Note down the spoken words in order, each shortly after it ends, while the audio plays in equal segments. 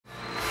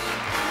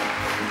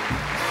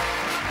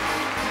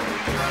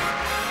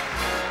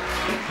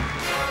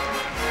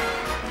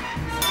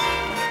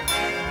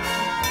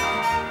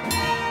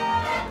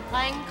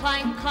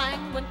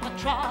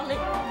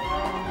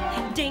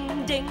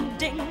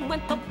ring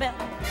went the bell.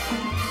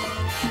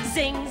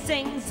 Zing,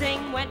 zing,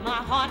 zing went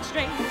my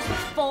heartstrings.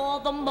 For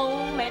the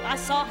moment I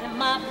saw him,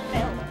 my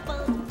bell.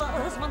 Buzz,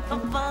 buzz went the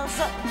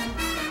buzzer.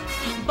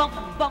 Bump,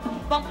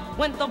 bump, bump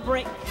went the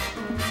brake.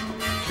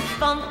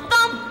 Thump,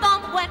 thump,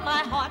 thump went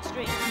my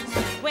heartstrings.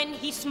 When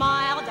he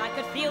smiled, I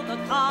could feel the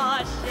car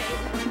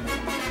shake.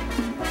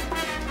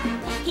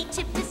 He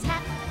tipped his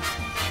hat,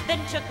 then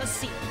took a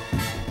seat.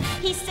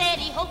 He said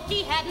he hoped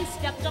he hadn't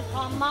stepped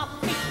upon my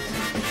feet.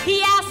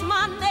 He asked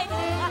my name,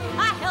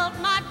 I held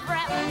my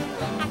breath.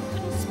 I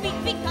couldn't speak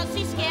because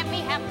he scared me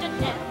half to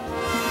death.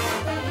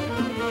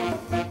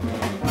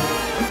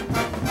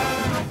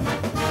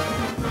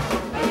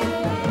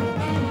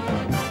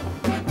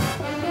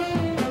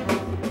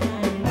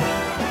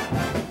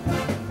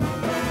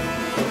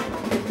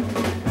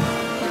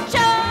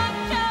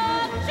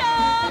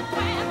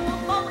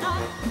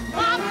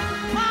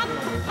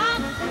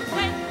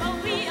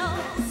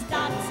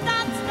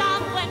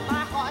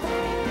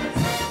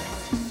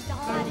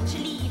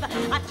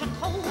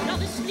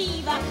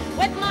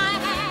 With my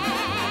hand